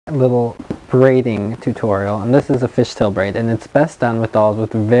little braiding tutorial, and this is a fishtail braid, and it's best done with dolls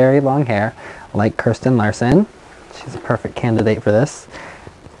with very long hair like Kirsten Larson. She's a perfect candidate for this.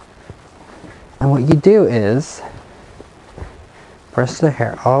 And what you do is brush the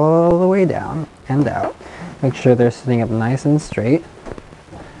hair all the way down and out. Make sure they're sitting up nice and straight,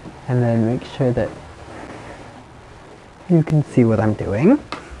 and then make sure that you can see what I'm doing.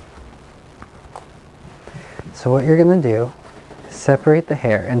 So what you're going to do is separate the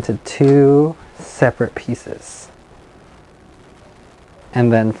hair into 2 separate pieces.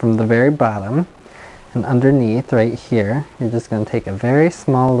 And then from the very bottom and underneath right here, you're just going to take a very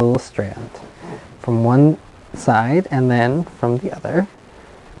small little strand from one side and then from the other.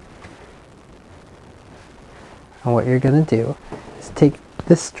 And what you're going to do is take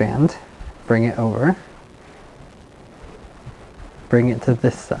this strand, bring it over, bring it to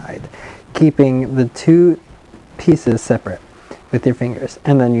this side, keeping the 2 pieces separate with your fingers.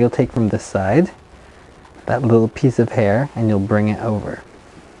 And then you'll take from this side that little piece of hair and you'll bring it over.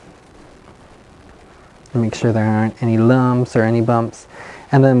 Make sure there aren't any lumps or any bumps.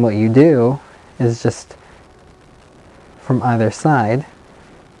 And then what you do is just from either side,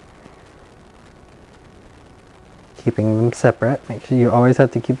 keeping them separate. Make sure you always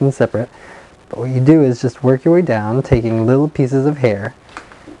have to keep them separate. But what you do is just work your way down, taking little pieces of hair,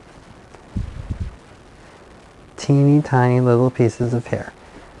 teeny tiny little pieces of hair,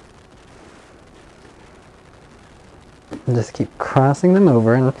 and just keep crossing them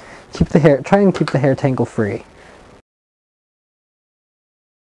over and keep the hair, try and keep the hair tangle free.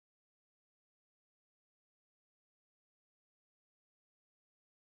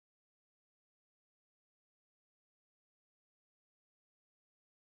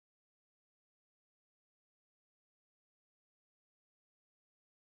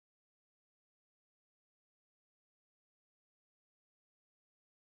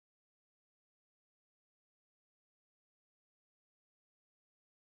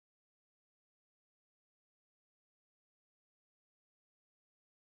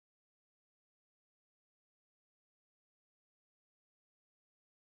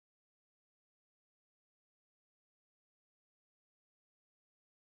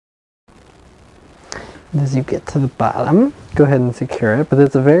 As you get to the bottom, go ahead and secure it, but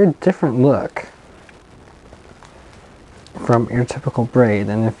it's a very different look from your typical braid.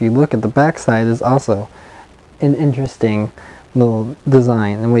 And if you look at the back side, is also an interesting little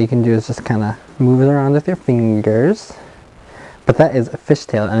design, and what you can do is just kind of move it around with your fingers. But that is a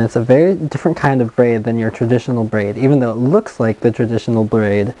fishtail, and it's a very different kind of braid than your traditional braid. Even though it looks like the traditional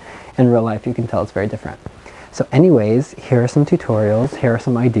braid, in real life you can tell it's very different. So anyways, here are some tutorials, here are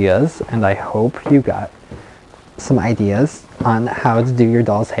some ideas, and I hope you got some ideas on how to do your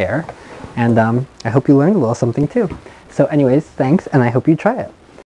doll's hair. And I hope you learned a little something too. So anyways, thanks, and I hope you try it.